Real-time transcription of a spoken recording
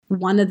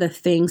one of the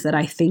things that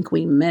I think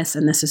we miss,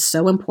 and this is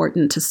so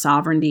important to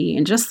sovereignty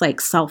and just like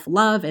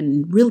self-love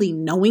and really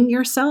knowing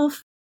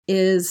yourself,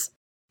 is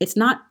it's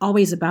not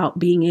always about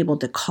being able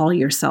to call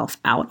yourself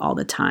out all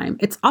the time.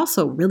 It's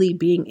also really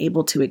being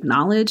able to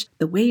acknowledge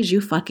the ways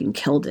you fucking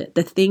killed it,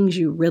 the things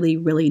you really,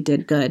 really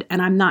did good.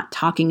 And I'm not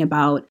talking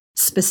about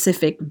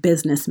specific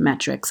business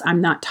metrics.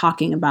 I'm not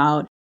talking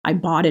about I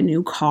bought a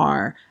new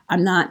car.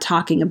 I'm not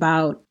talking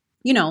about,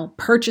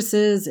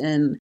 purchases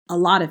and a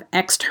lot of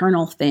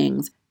external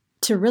things.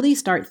 To really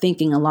start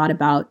thinking a lot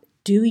about,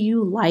 do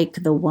you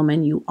like the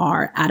woman you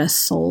are at a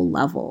soul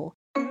level?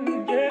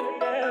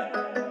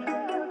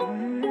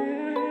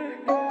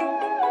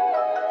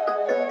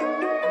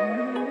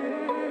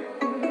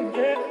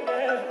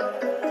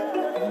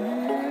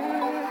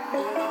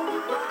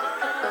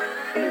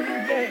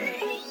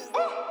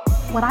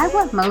 What I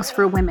want most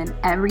for women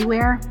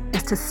everywhere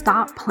is to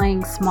stop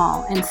playing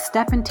small and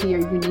step into your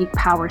unique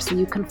power so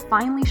you can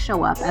finally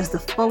show up as the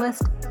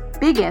fullest,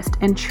 biggest,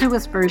 and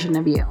truest version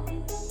of you.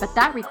 But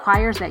that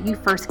requires that you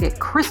first get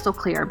crystal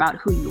clear about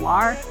who you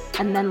are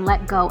and then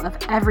let go of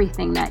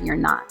everything that you're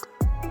not.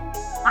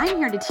 I'm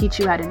here to teach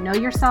you how to know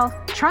yourself,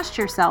 trust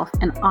yourself,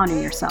 and honor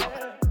yourself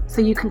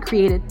so you can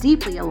create a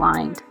deeply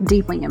aligned,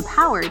 deeply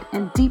empowered,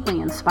 and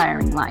deeply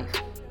inspiring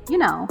life.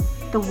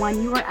 The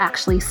one you were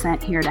actually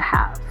sent here to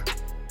have.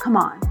 Come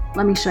on,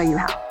 let me show you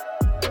how.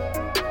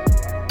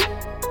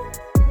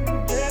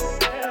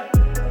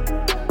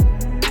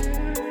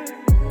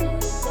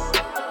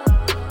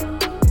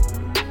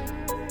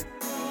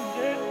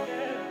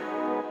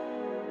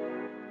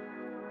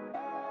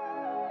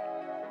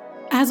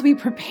 As we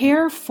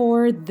prepare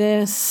for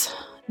this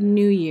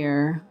new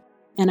year,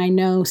 and I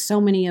know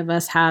so many of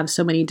us have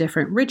so many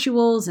different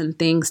rituals and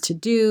things to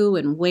do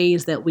and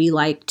ways that we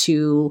like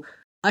to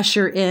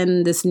usher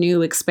in this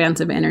new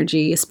expansive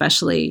energy,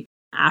 especially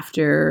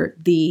after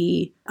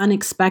the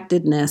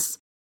unexpectedness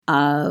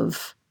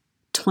of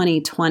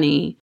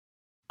 2020,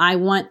 I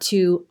want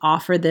to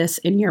offer this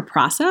in your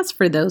process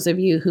for those of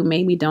you who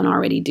maybe don't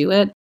already do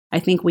it. I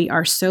think we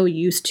are so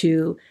used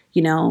to,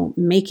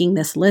 making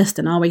this list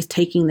and always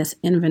taking this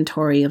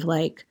inventory of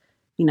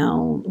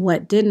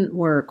what didn't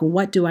work,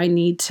 what do I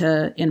need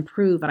to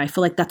improve? And I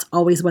feel like that's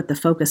always what the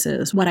focus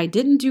is, what I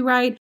didn't do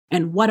right,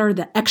 and what are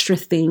the extra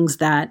things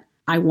that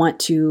I want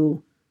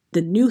to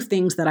the new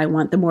things that I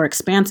want, the more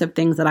expansive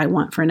things that I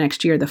want for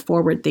next year, the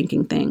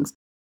forward-thinking things.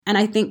 And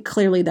I think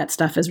clearly that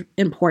stuff is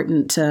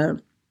important to,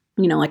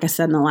 like I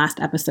said in the last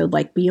episode,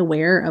 be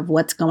aware of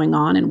what's going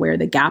on and where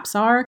the gaps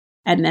are,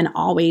 and then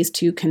always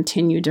to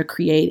continue to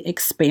create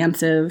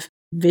expansive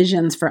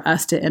visions for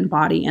us to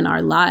embody in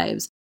our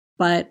lives.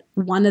 But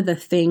one of the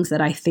things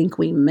that I think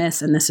we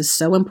miss, and this is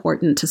so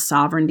important to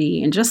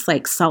sovereignty and just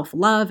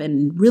self-love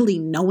and really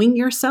knowing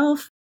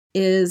yourself,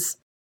 is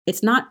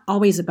it's not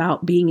always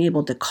about being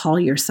able to call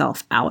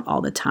yourself out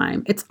all the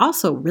time. It's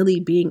also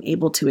really being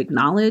able to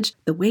acknowledge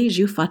the ways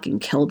you fucking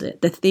killed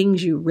it, the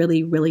things you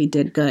really, really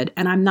did good.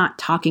 And I'm not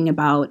talking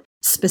about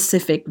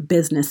specific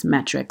business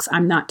metrics.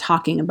 I'm not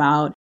talking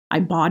about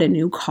I bought a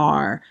new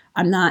car.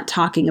 I'm not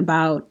talking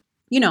about,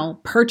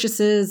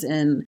 purchases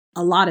and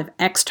a lot of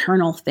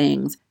external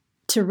things.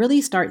 To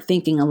really start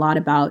thinking a lot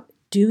about,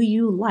 do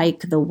you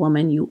like the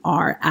woman you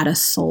are at a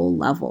soul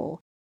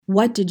level?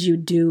 What did you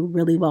do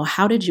really well?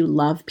 How did you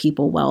love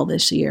people well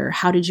this year?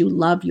 How did you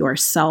love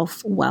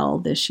yourself well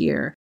this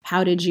year?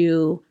 How did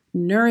you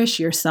nourish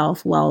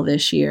yourself well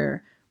this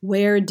year?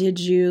 Where did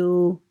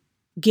you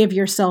give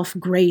yourself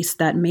grace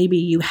that maybe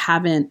you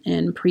haven't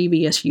in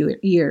previous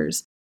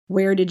years?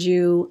 Where did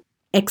you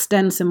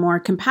extend some more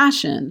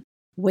compassion?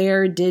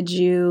 Where did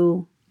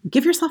you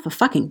give yourself a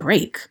fucking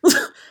break?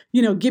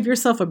 Give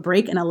yourself a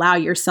break and allow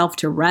yourself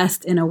to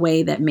rest in a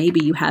way that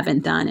maybe you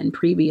haven't done in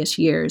previous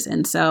years.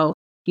 And so,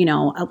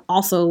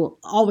 also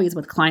always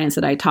with clients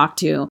that I talk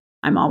to,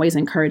 I'm always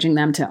encouraging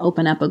them to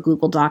open up a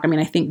Google Doc.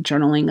 I think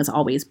journaling is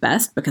always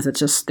best because it's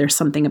just, there's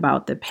something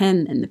about the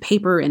pen and the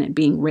paper and it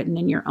being written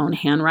in your own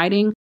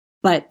handwriting.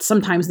 But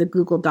sometimes the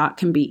Google Doc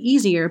can be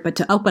easier, but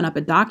to open up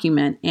a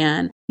document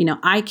and,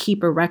 I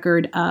keep a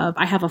record of,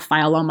 I have a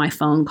file on my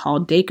phone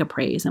called Deka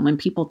Praise. And when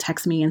people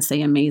text me and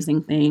say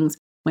amazing things,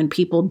 when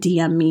people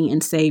DM me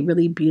and say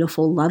really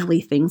beautiful,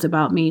 lovely things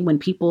about me, when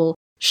people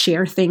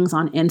share things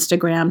on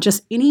Instagram,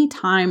 just any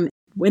time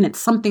when it's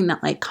something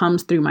that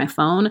comes through my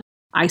phone,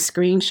 I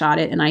screenshot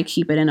it and I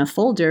keep it in a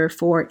folder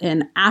for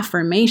an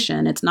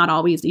affirmation. It's not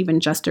always even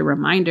just a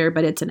reminder,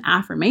 but it's an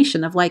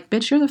affirmation of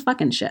bitch, you're the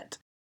fucking shit.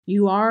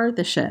 You are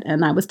the shit.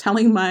 And I was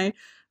telling one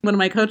of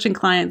my coaching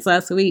clients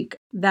last week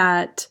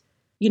that,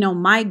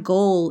 my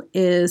goal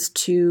is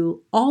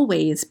to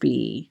always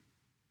be,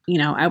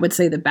 I would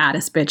say the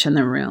baddest bitch in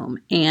the room.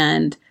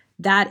 And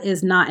that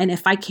is not, and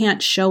if I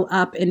can't show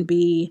up and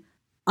be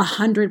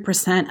 100%,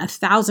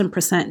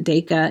 1,000%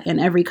 Deka in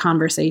every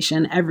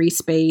conversation, every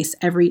space,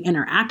 every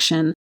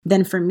interaction,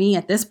 then for me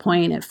at this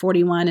point at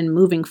 41 and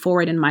moving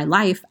forward in my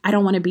life, I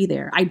don't want to be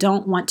there. I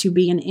don't want to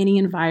be in any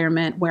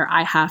environment where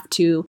I have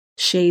to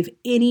shave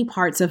any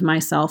parts of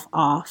myself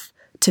off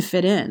to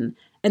fit in.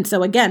 And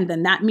so again,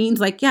 then that means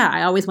like, yeah,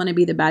 I always want to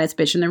be the baddest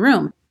bitch in the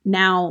room.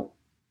 Now,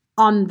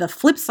 on the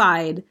flip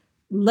side,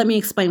 let me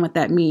explain what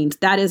that means.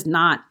 That is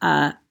not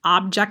a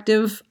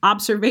objective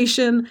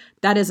observation.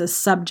 That is a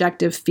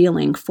subjective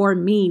feeling. For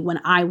me, when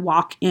I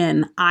walk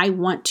in, I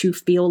want to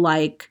feel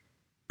like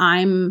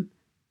I'm,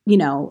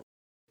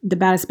 the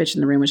baddest bitch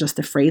in the room is just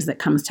the phrase that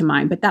comes to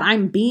mind, but that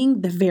I'm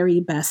being the very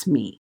best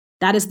me.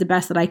 That is the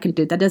best that I can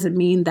do. That doesn't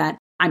mean that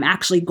I'm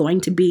actually going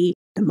to be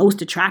the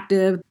most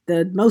attractive,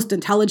 the most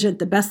intelligent,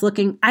 the best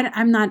looking.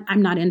 I'm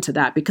not into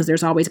that, because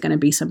there's always going to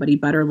be somebody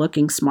better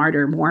looking,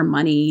 smarter, more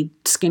money,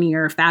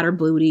 skinnier, fatter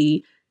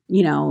booty,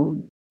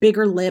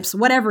 bigger lips,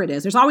 whatever it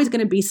is. There's always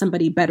going to be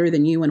somebody better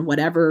than you in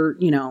whatever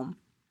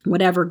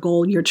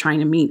goal you're trying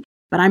to meet.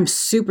 But I'm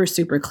super,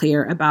 super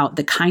clear about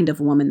the kind of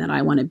woman that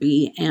I want to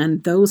be.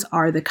 And those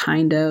are the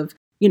kind of,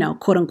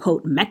 quote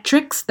unquote,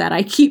 metrics that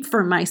I keep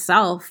for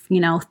myself,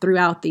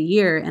 throughout the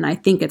year. And I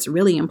think it's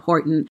really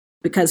important,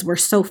 because we're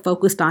so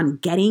focused on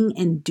getting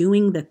and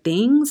doing the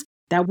things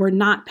that we're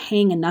not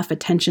paying enough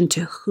attention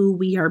to who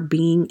we are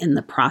being in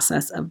the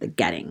process of the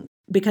getting.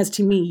 Because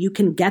to me, you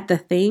can get the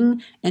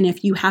thing, and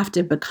if you have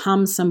to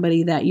become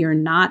somebody that you're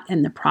not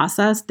in the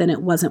process, then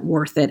it wasn't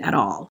worth it at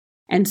all.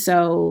 And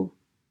so,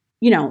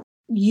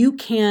 you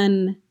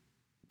can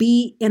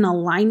be in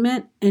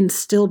alignment and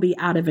still be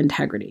out of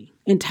integrity.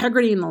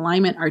 Integrity and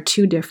alignment are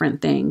two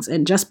different things.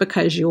 And just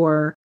because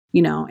you're,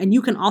 and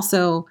you can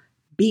also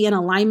be in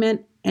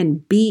alignment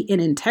and be in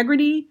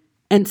integrity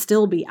and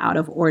still be out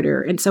of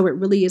order. And so it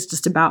really is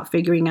just about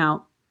figuring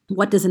out,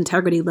 what does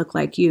integrity look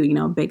like you?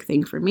 A big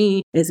thing for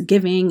me is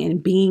giving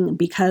and being,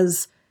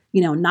 because,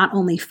 not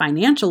only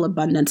financial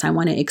abundance I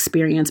want to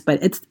experience,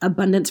 but it's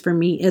abundance for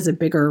me is a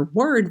bigger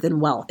word than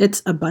wealth.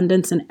 It's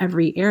abundance in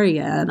every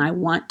area. And I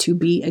want to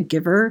be a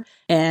giver,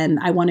 and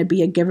I want to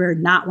be a giver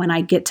not when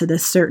I get to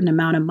this certain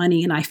amount of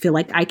money and I feel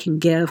like I can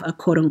give a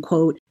quote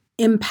unquote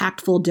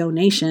impactful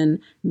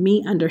donation,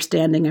 me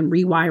understanding and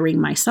rewiring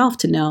myself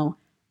to know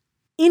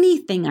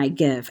anything I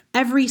give,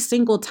 every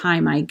single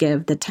time I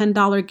give, the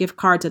 $10 gift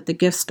cards at the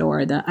gift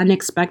store, the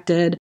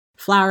unexpected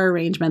flower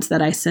arrangements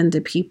that I send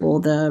to people,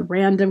 the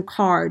random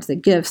cards, the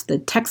gifts, the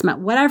text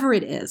message, whatever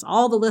it is,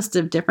 all the list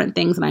of different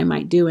things that I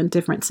might do in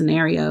different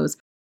scenarios,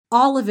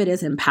 all of it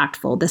is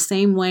impactful. The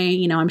same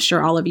way, I'm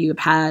sure all of you have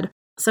had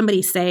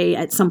somebody say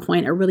at some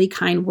point a really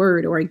kind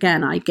word, or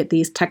again, I get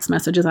these text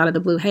messages out of the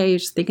blue. Hey,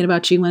 just thinking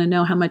about you, want to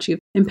know how much you've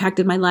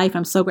impacted my life.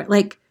 I'm so great.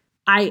 Like,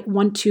 I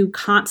want to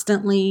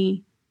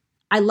constantly,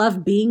 I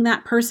love being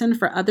that person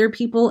for other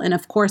people. And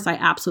of course, I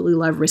absolutely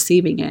love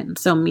receiving it. And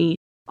so me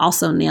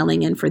also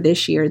nailing in for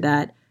this year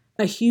that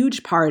a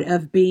huge part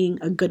of being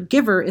a good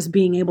giver is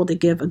being able to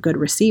give a good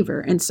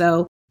receiver. And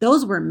so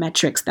those were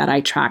metrics that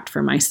I tracked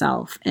for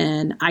myself.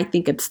 And I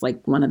think it's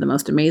like one of the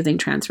most amazing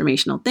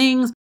transformational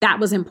things that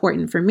was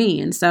important for me.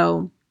 And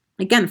so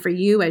again, for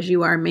you, as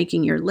you are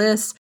making your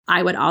list,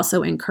 I would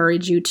also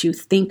encourage you to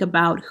think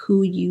about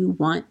who you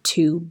want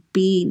to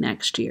be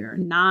next year,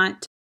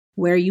 not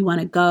where you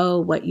want to go,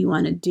 what you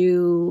want to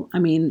do. I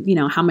mean,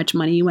 how much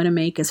money you want to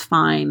make is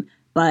fine,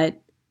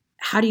 but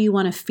how do you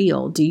want to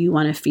feel? Do you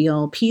want to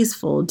feel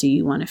peaceful? Do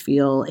you want to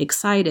feel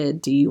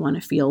excited? Do you want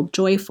to feel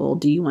joyful?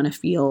 Do you want to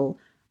feel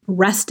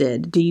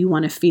rested? Do you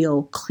want to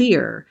feel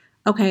clear?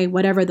 Okay,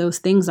 whatever those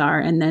things are.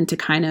 And then to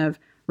kind of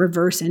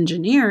reverse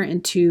engineer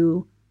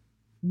into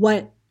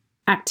what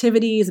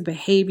activities,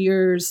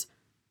 behaviors,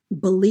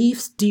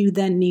 beliefs do you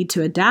then need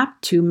to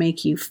adapt to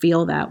make you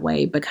feel that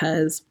way?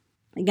 Because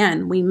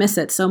again, we miss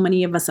it. So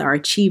many of us are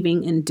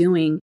achieving and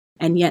doing,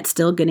 and yet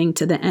still getting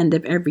to the end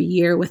of every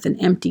year with an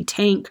empty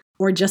tank,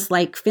 or just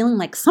like feeling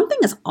like something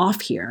is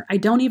off here. I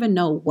don't even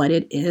know what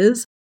it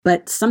is,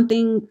 but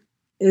something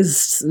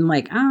is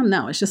like, I don't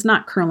know, it's just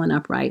not curling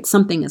up right.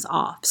 Something is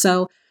off.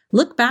 So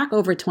look back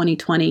over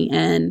 2020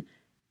 and,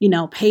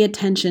 pay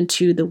attention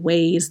to the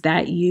ways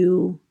that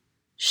you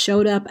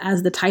showed up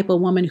as the type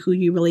of woman who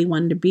you really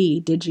wanted to be.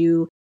 Did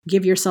you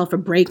give yourself a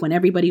break when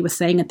everybody was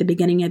saying at the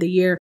beginning of the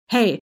year,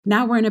 hey,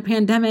 now we're in a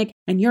pandemic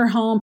and you're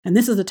home and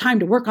this is the time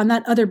to work on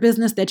that other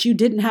business that you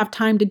didn't have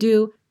time to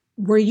do?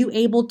 Were you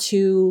able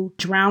to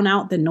drown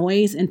out the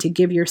noise and to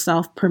give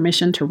yourself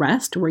permission to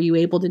rest? Were you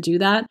able to do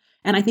that?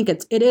 And I think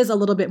it is a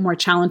little bit more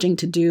challenging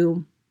to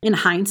do in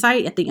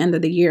hindsight at the end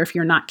of the year if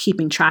you're not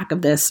keeping track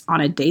of this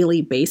on a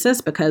daily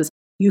basis, because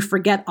you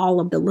forget all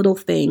of the little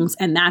things.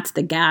 And that's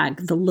the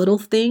gag. The little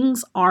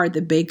things are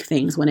the big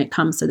things when it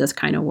comes to this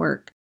kind of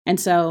work. And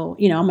so,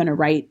 I'm going to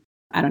write,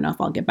 I don't know if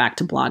I'll get back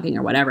to blogging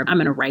or whatever. I'm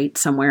going to write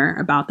somewhere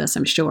about this,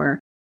 I'm sure,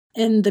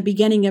 in the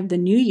beginning of the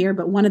new year.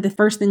 But one of the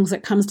first things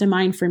that comes to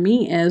mind for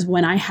me is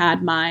when I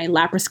had my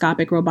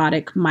laparoscopic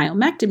robotic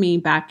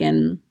myomectomy back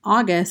in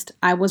August,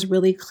 I was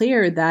really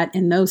clear that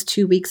in those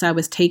 2 weeks I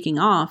was taking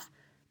off,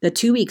 the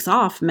 2 weeks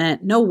off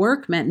meant no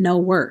work.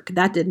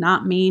 That did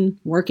not mean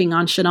working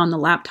on shit on the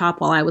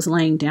laptop while I was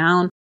laying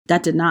down.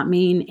 That did not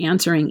mean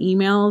answering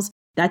emails.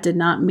 That did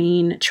not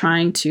mean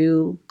trying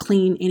to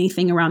clean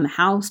anything around the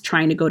house,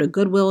 trying to go to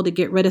Goodwill to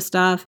get rid of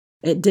stuff.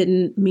 It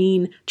didn't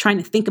mean trying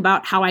to think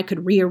about how I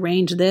could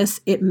rearrange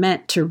this. It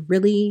meant to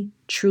really,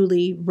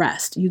 truly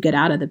rest. You get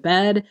out of the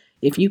bed.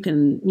 If you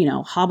can,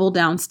 hobble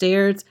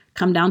downstairs,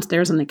 come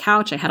downstairs on the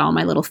couch. I had all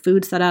my little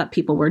food set up.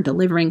 People were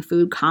delivering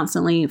food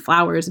constantly,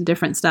 flowers and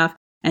different stuff.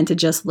 And to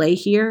just lay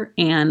here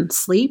and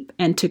sleep,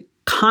 and to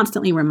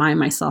constantly remind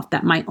myself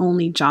that my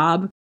only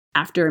job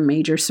after a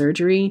major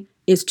surgery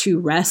is to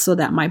rest so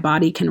that my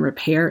body can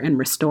repair and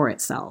restore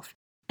itself.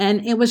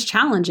 And it was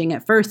challenging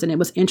at first. And it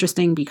was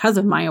interesting because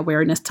of my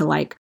awareness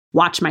to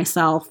watch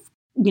myself.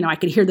 I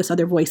could hear this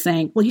other voice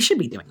saying, well, you should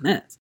be doing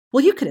this.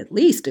 Well, you could at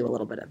least do a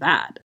little bit of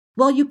that.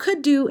 Well, you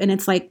could do. And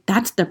it's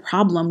that's the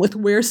problem with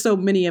where so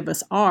many of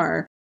us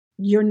are.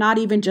 You're not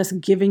even just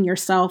giving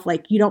yourself,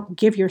 you don't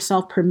give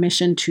yourself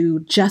permission to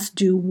just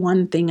do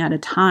one thing at a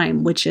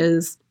time, which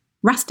is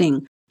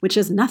resting, which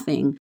is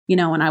nothing.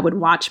 And I would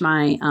watch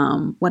my,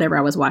 whatever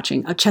I was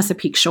watching,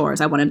 Chesapeake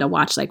Shores. I wanted to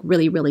watch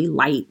really, really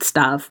light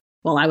stuff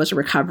while I was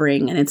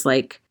recovering. And it's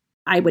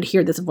I would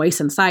hear this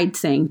voice inside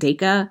saying,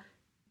 Deka,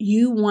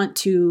 you want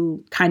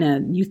to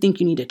you think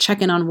you need to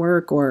check in on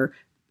work or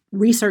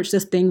research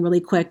this thing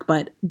really quick,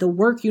 but the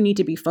work you need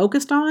to be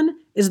focused on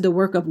is the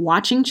work of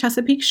watching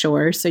Chesapeake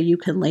Shores so you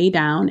can lay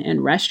down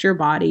and rest your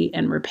body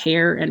and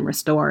repair and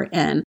restore.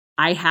 And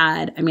I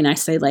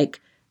say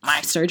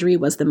my surgery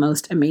was the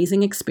most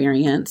amazing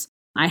experience.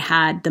 I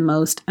had the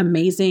most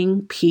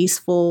amazing,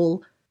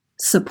 peaceful,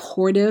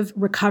 supportive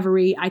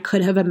recovery I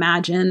could have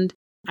imagined.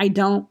 I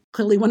don't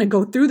clearly want to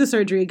go through the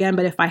surgery again,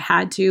 but if I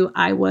had to,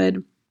 I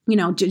would,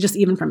 just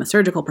even from a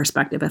surgical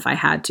perspective, if I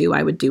had to,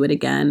 I would do it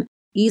again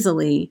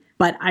easily.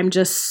 But I'm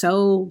just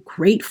so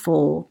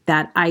grateful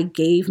that I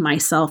gave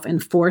myself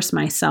and forced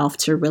myself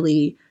to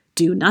really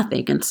do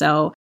nothing. And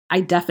so I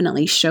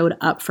definitely showed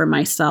up for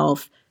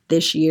myself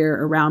this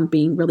year around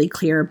being really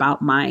clear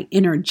about my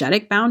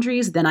energetic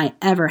boundaries than I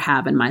ever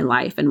have in my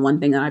life. And one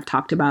thing that I've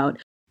talked about,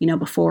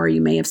 before,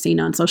 you may have seen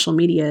on social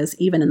media, is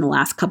even in the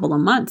last couple of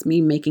months, me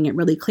making it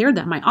really clear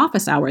that my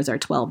office hours are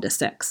 12 to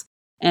 6.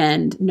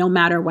 And no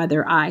matter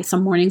whether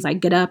some mornings I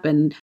get up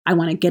and I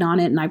want to get on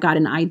it and I've got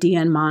an idea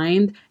in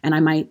mind and I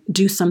might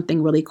do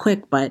something really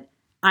quick, but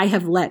I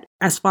have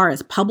as far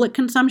as public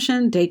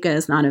consumption, Deka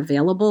is not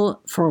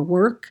available for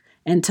work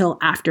until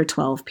after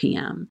 12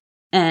 p.m.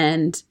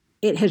 And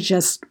it has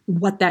just,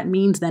 what that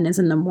means then is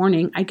in the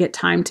morning, I get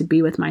time to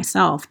be with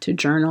myself, to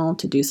journal,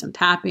 to do some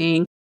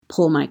tapping,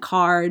 pull my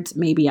cards.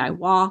 Maybe I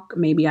walk,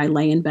 maybe I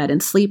lay in bed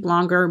and sleep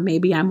longer.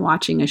 Maybe I'm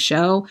watching a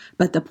show.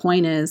 But the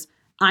point is,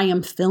 I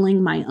am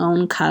filling my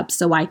own cup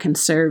so I can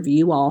serve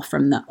you all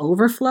from the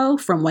overflow,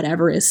 from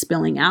whatever is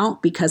spilling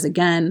out. Because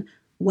again,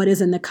 what is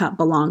in the cup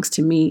belongs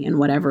to me, and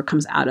whatever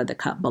comes out of the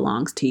cup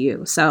belongs to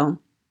you. So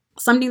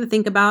something to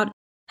think about,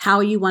 how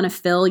you want to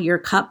fill your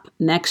cup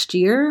next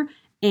year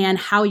and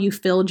how you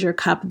filled your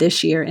cup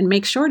this year. And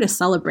make sure to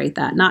celebrate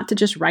that, not to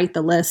just write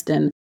the list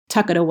and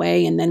tuck it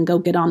away and then go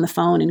get on the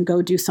phone and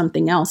go do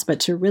something else,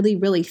 but to really,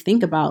 really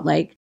think about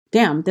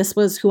damn, this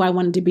was who I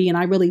wanted to be. And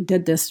I really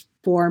did this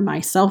for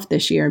myself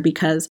this year.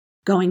 Because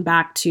going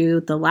back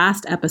to the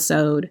last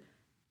episode,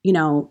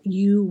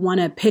 you want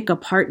to pick a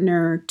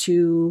partner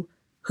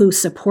who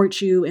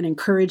supports you and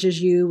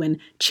encourages you and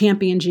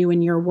champions you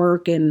in your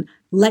work and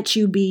lets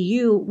you be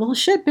you. Well,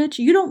 shit, bitch,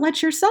 you don't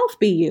let yourself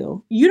be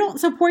you. You don't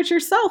support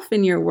yourself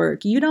in your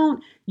work. You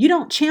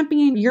don't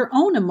champion your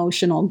own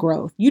emotional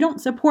growth. You don't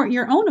support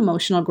your own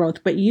emotional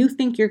growth, but you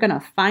think you're going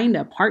to find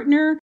a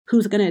partner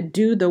who's going to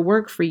do the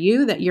work for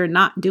you that you're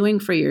not doing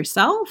for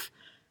yourself.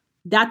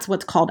 That's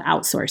what's called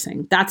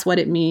outsourcing. That's what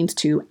it means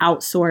to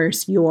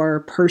outsource your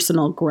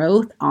personal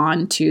growth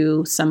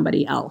onto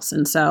somebody else.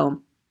 And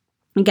so,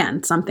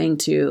 again, something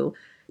to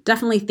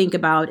definitely think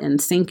about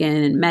and sink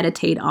in and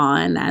meditate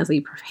on as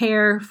we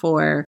prepare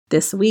for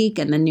this week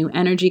and the new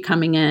energy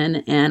coming in.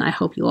 And I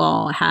hope you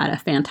all had a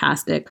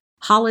fantastic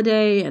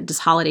holiday and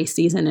just holiday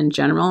season in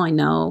general. I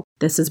know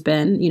this has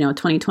been,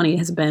 2020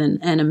 has been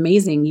an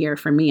amazing year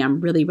for me. I'm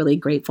really, really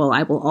grateful.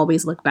 I will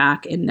always look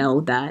back and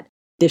know that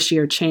this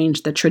year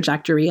changed the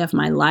trajectory of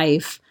my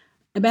life.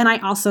 And I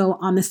also,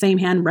 on the same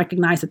hand,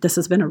 recognize that this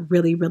has been a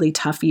really, really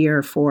tough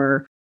year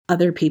for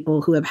other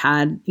people who have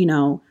had,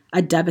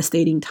 a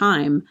devastating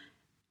time.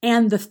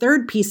 And the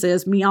third piece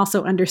is me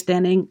also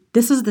understanding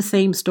this is the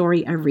same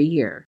story every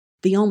year.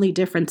 The only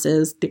difference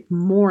is that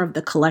more of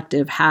the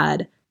collective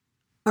had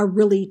a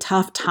really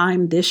tough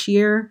time this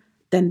year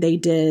than they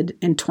did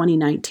in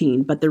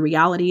 2019. But the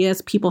reality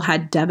is people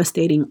had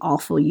devastating,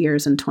 awful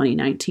years in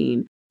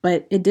 2019.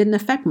 But it didn't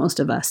affect most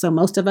of us. So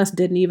most of us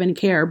didn't even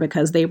care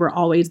because they were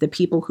always the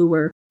people who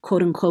were,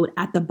 quote unquote,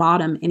 at the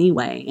bottom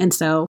anyway. And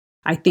so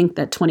I think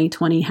that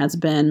 2020 has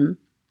been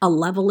a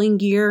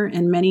leveling year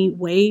in many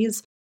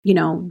ways,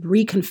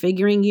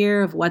 reconfiguring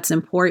year of what's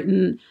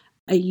important,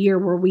 a year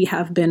where we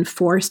have been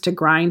forced to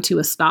grind to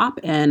a stop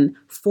and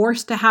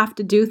forced to have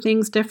to do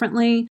things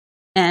differently.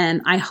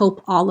 And I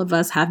hope all of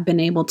us have been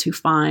able to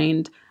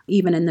find,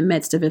 even in the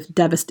midst of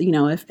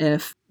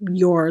if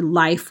your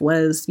life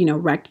was,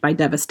 wrecked by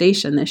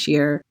devastation this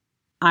year,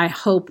 I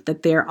hope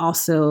that there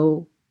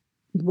also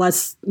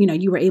was,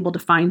 you were able to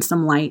find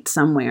some light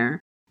somewhere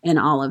in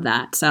all of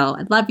that. So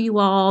I love you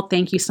all.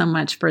 Thank you so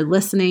much for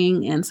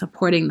listening and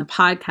supporting the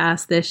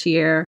podcast this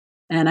year.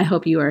 And I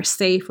hope you are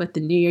safe with the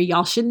new year.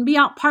 Y'all shouldn't be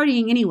out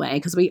partying anyway,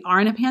 because we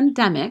are in a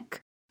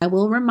pandemic. I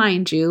will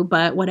remind you,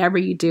 but whatever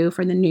you do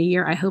for the new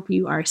year, I hope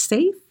you are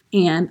safe,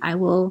 and I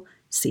will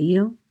see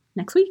you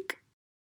next week.